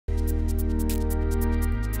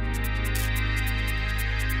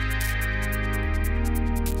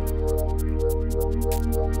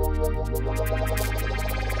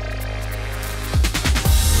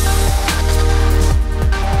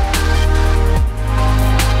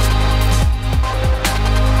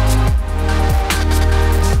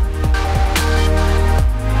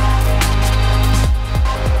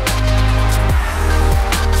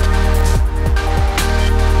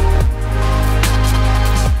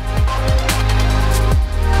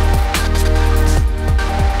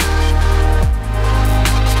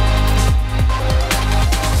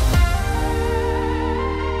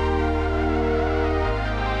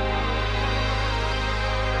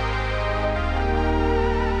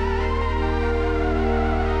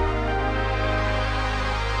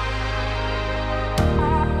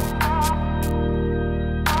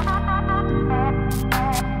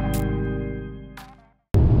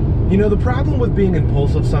know, the problem with being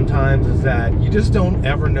impulsive sometimes is that you just don't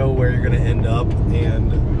ever know where you're going to end up.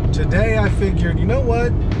 And today I figured, you know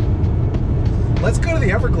what? Let's go to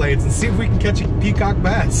the Everglades and see if we can catch a peacock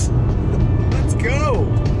bass. Let's go.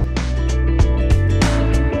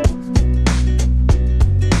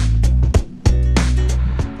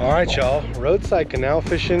 All right, y'all. Roadside canal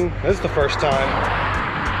fishing. This is the first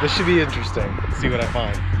time. This should be interesting. Let's see what I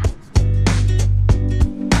find.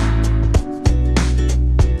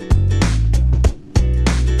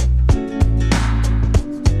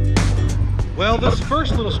 Well, this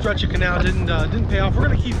first little stretch of canal didn't pay off. We're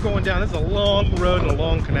gonna keep going down. This is a long road and a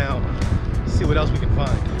long canal. Let's see what else we can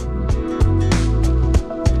find.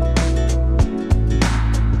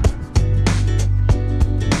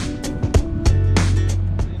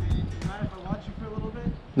 Mind if I watch you for a little bit?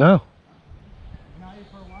 No. Been out here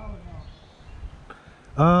for a while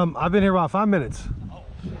or no? I've been here about 5 minutes. Oh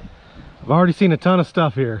shit. I've already seen a ton of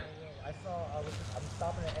stuff here. I'm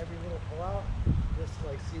stopping at every little pull-out just to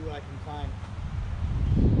like see what I can find.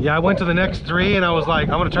 Yeah, I went to the next 3 and I was like,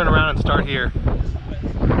 I'm gonna turn around and start here.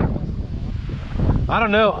 I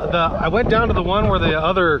don't know. I went down to the one where the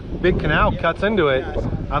other big canal cuts into it.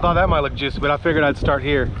 I thought that might look juicy, but I figured I'd start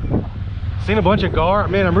here. Seen a bunch of gar.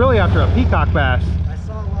 Man, I'm really after a peacock bass. I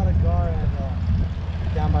saw a lot of gar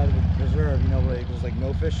at, down by the reserve, you know, where it was like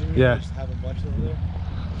no fishing. Yeah. Just have a bunch over there.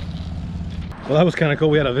 Well, that was kind of cool.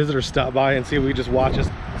 We had a visitor stop by and see if we could just watch us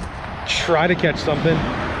try to catch something.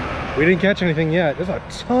 We didn't catch anything yet. There's a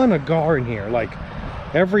ton of gar in here. Like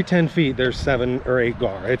every 10 feet, there's 7 or 8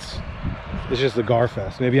 gar. It's just a gar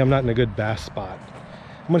fest. Maybe I'm not in a good bass spot.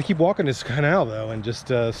 I'm gonna keep walking this canal though and just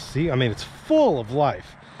see. I mean, it's full of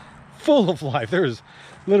life. Full of life. There's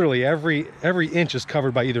literally every inch is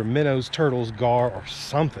covered by either minnows, turtles, gar, or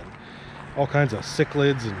something. All kinds of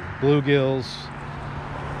cichlids and bluegills.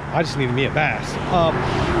 I just needed me a bass. A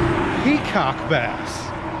peacock bass.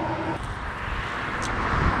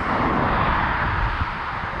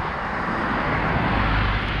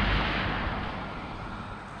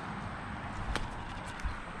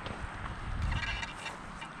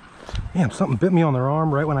 Damn, something bit me on their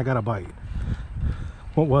arm right when I got a bite.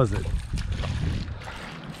 What was it?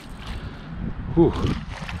 Ooh.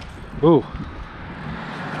 Ooh.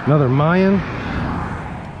 Another Mayan.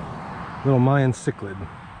 Little Mayan cichlid.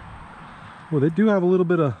 Well, they do have a little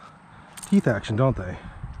bit of teeth action, don't they?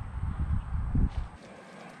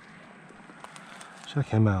 Check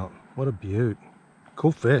him out. What a beaut.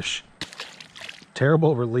 Cool fish.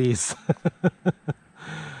 Terrible release.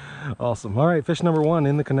 Awesome. All right, fish number 1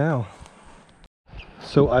 in the canal.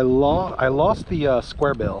 So I lost the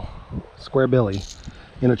square billy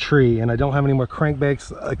in a tree, and I don't have any more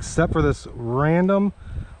crankbaits except for this random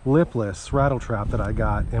lipless rattle trap that I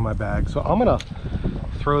got in my bag. So I'm gonna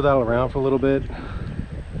throw that around for a little bit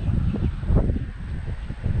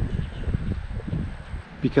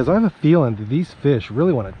because I have a feeling that these fish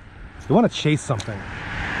really want to chase something.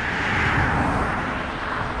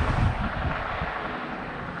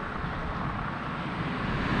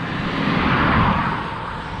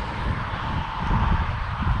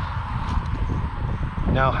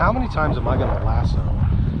 Now, how many times am I going to lasso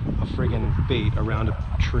a friggin' bait around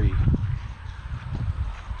a tree?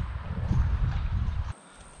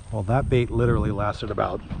 Well, that bait literally lasted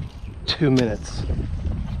about 2 minutes.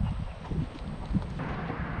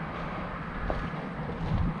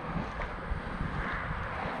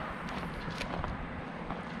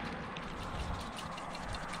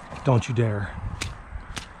 Don't you dare.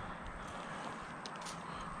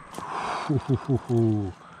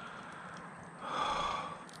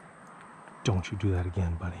 Don't you do that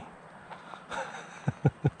again, buddy.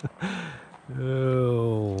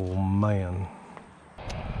 Oh, man.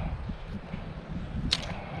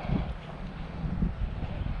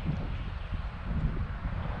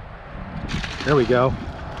 There we go.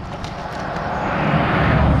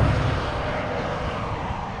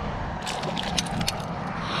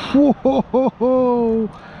 Whoa!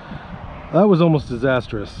 That was almost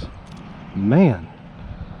disastrous. Man.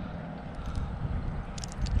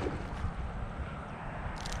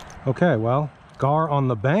 Okay, well, gar on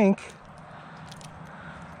the bank.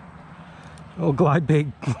 Oh, glide bait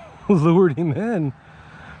lured him in.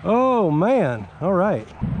 Oh, man. All right.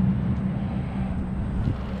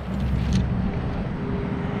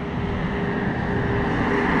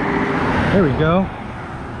 There we go.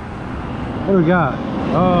 What do we got?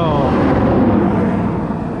 Oh,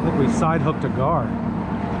 I think we side hooked a gar.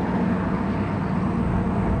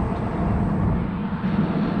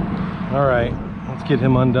 All right, let's get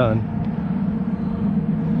him undone.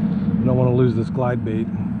 I don't want to lose this glide bait.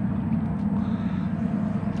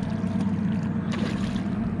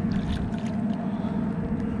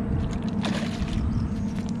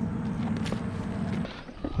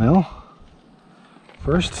 Well,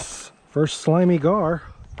 first slimy gar.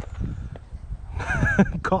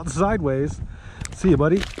 Caught sideways. See you,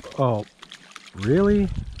 buddy. Oh, really?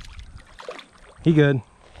 He good.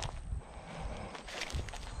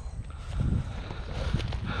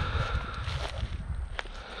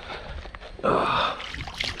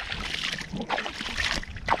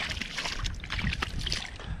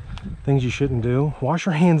 Things you shouldn't do. Wash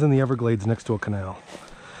your hands in the Everglades next to a canal.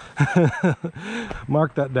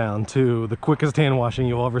 Mark that down to the quickest hand washing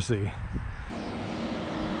you'll ever see.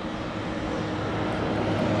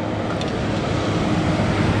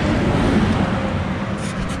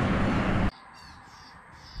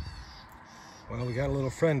 Well, we got a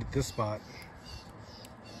little friend at this spot.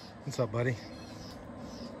 What's up, buddy?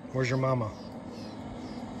 Where's your mama?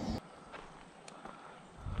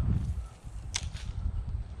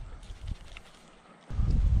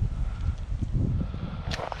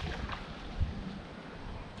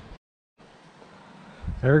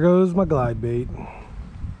 There goes my glide bait.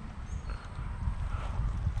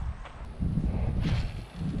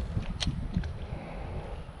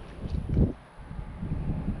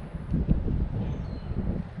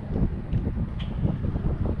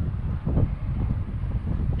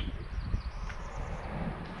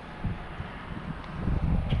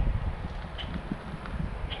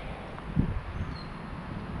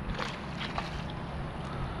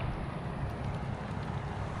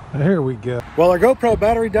 There we go. Well, our GoPro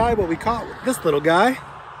battery died, but we caught this little guy.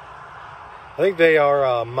 I think they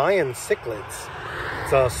are Mayan cichlids.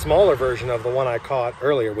 It's a smaller version of the one I caught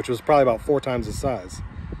earlier, which was probably about 4 times the size.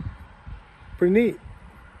 Pretty neat.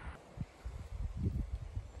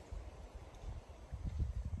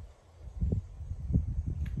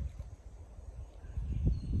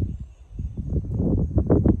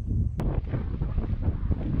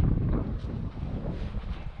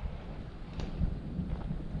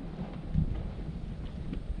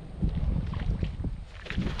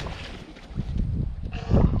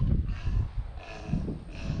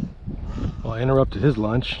 Well, I interrupted his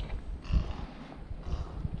lunch.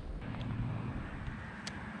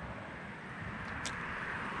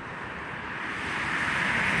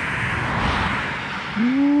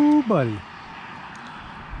 Ooh, buddy.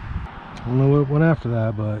 I don't know what went after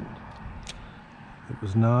that, but it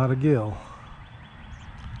was not a gill.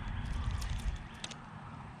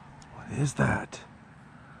 What is that?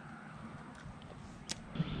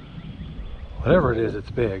 Whatever it is, it's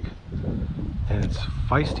big. And it's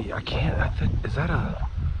feisty. I think, is that a...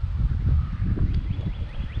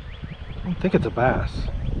 I don't think it's a bass.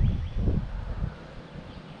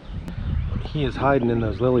 He is hiding in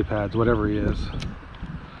those lily pads, whatever he is.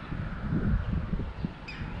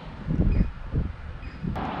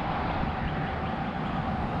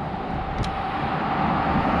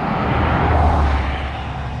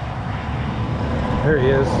 There he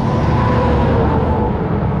is.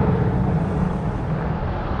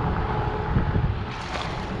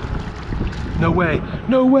 No way,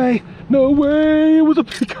 no way, no way, it was a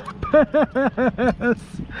Peacock Bass.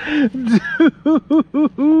 Dude,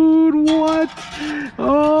 what?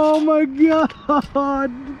 Oh my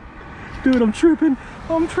God. Dude, I'm tripping,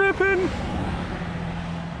 I'm tripping.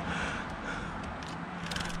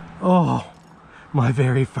 Oh, my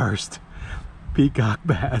very first Peacock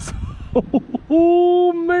Bass.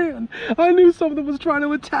 Oh man, I knew something was trying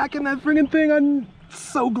to attack in that friggin' thing. I'm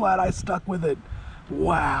so glad I stuck with it.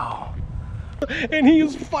 Wow. And he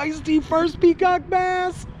is feisty, first Peacock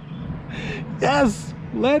Bass. Yes,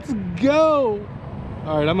 let's go.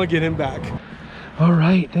 All right, I'm gonna get him back. All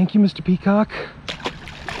right, thank you, Mr. Peacock.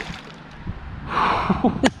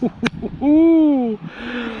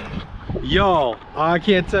 Y'all, I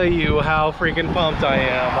can't tell you how freaking pumped I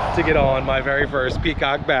am to get on my very first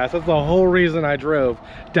Peacock Bass. That's the whole reason I drove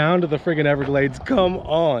down to the freaking Everglades. Come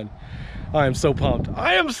on. I am so pumped.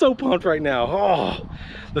 I am so pumped right now. Oh,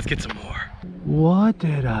 let's get some more. What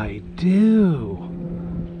did I do?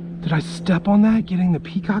 Did I step on that getting the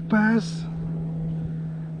Peacock Bass?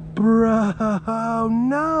 Bro,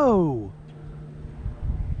 no.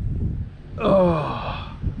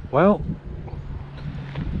 Oh, well,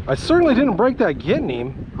 I certainly didn't break that getting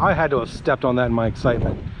him. I had to have stepped on that in my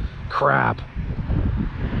excitement. Crap.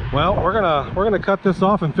 Well, we're gonna cut this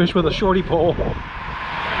off and fish with a shorty pole.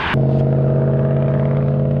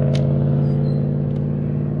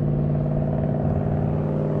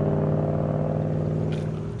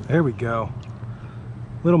 There we go.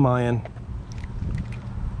 Little Mayan.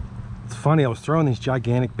 It's funny, I was throwing these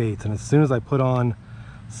gigantic baits, and as soon as I put on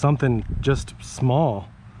something just small,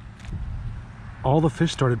 all the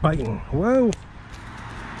fish started biting. Whoa.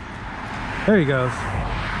 There he goes.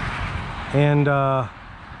 And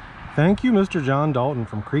Thank you, Mr. John Dalton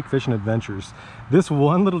from Creek Fishing Adventures. This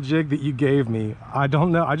one little jig that you gave me, I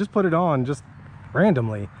don't know, I just put it on just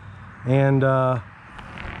randomly, and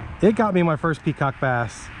it got me my first peacock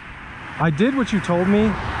bass. I did what you told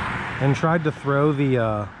me and tried to throw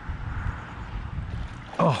the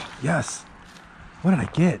oh yes, what did I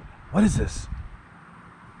get? What is this?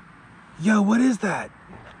 Yo, what is that?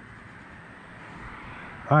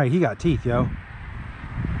 All right, he got teeth, yo.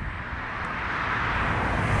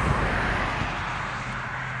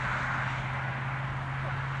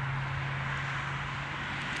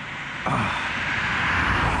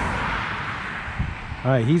 All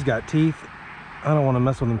right, he's got teeth. I don't want to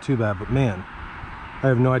mess with him too bad, but man, I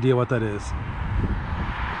have no idea what that is.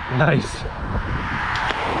 Nice.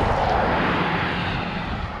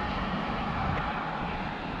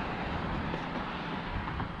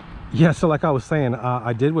 Yeah, so like I was saying,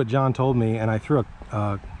 I did what John told me, and I threw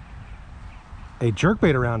a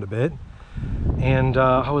jerkbait around a bit, and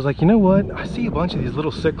I was like, you know what? I see a bunch of these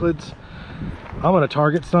little cichlids. I'm gonna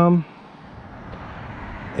target some.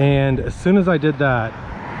 And as soon as I did that,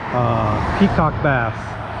 Peacock Bass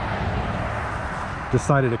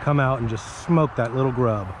decided to come out and just smoke that little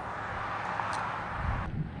grub.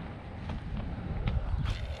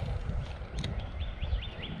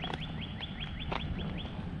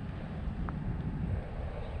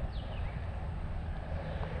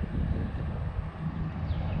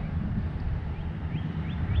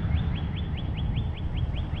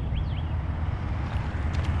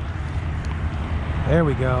 There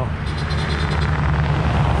we go.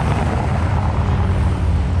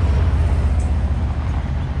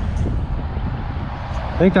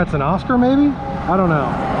 I think that's an Oscar, maybe? I don't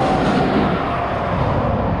know.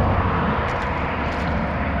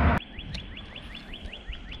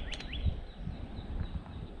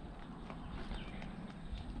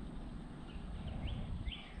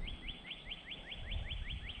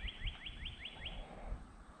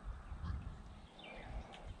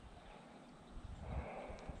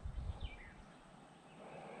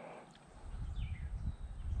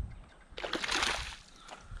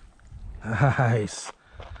 Nice.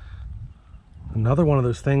 Another one of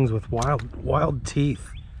those things with wild teeth.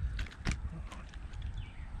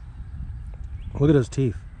 Look at his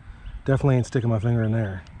teeth. Definitely ain't sticking my finger in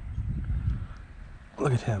there.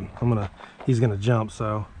 Look at him. He's gonna jump,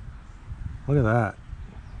 so look at that.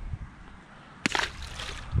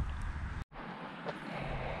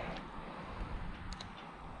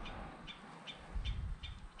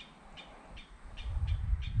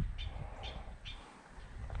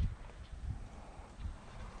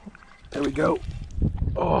 There we go.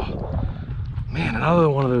 Oh man, another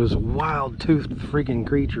one of those wild-toothed freaking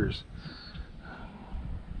creatures.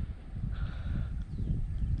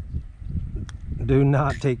 Do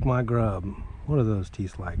not take my grub. What are those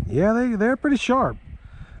teeth like? Yeah, they're pretty sharp.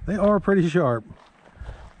 They are pretty sharp.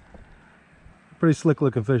 Pretty slick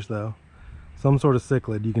looking fish though. Some sort of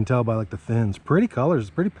cichlid, you can tell by like the fins. Pretty colors,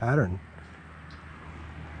 pretty pattern.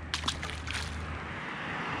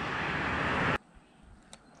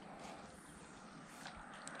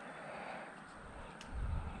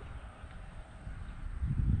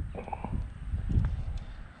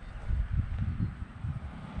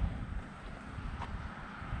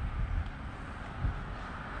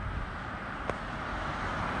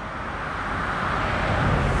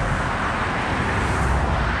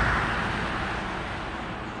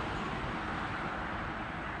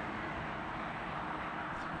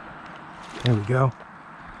 There we go.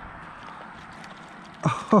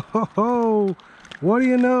 Oh, what do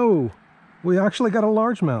you know? We actually got a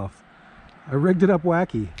largemouth. I rigged it up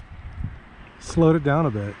wacky. Slowed it down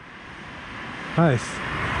a bit. Nice.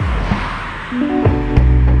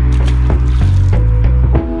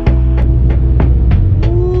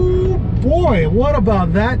 Ooh, boy, what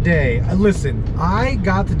about that day? Listen, I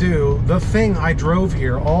got to do the thing I drove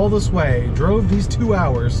here all this way, drove these 2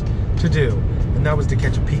 hours to do. And that was to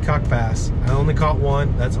catch a peacock bass. I only caught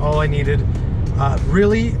one. That's all I needed.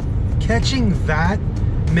 Really, catching that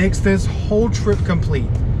makes this whole trip complete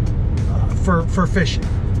for fishing.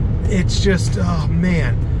 It's just, oh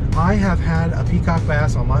man, I have had a peacock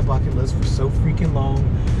bass on my bucket list for so freaking long,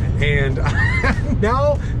 and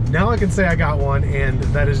now I can say I got one, and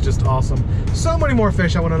that is just awesome. So many more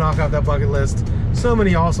fish I want to knock off that bucket list. So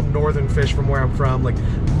many awesome northern fish from where I'm from, like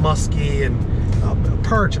muskie and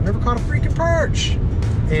perch. I've never caught a freaking perch,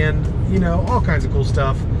 and you know, all kinds of cool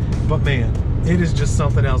stuff. But man, it is just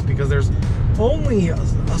something else, because there's only a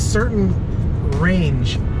certain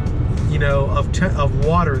range, you know, of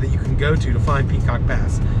water that you can go to find peacock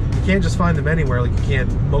bass. You can't just find them anywhere like you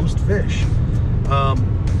can most fish.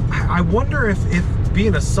 I wonder if with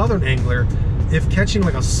being a southern angler, if catching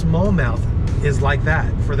like a smallmouth is like that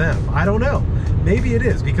for them. I don't know. Maybe it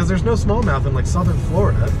is, because there's no smallmouth in like southern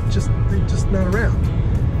Florida. They're just not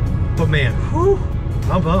around. But man, whew,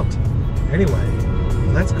 I'm bummed.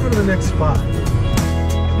 Anyway, let's go to the next spot.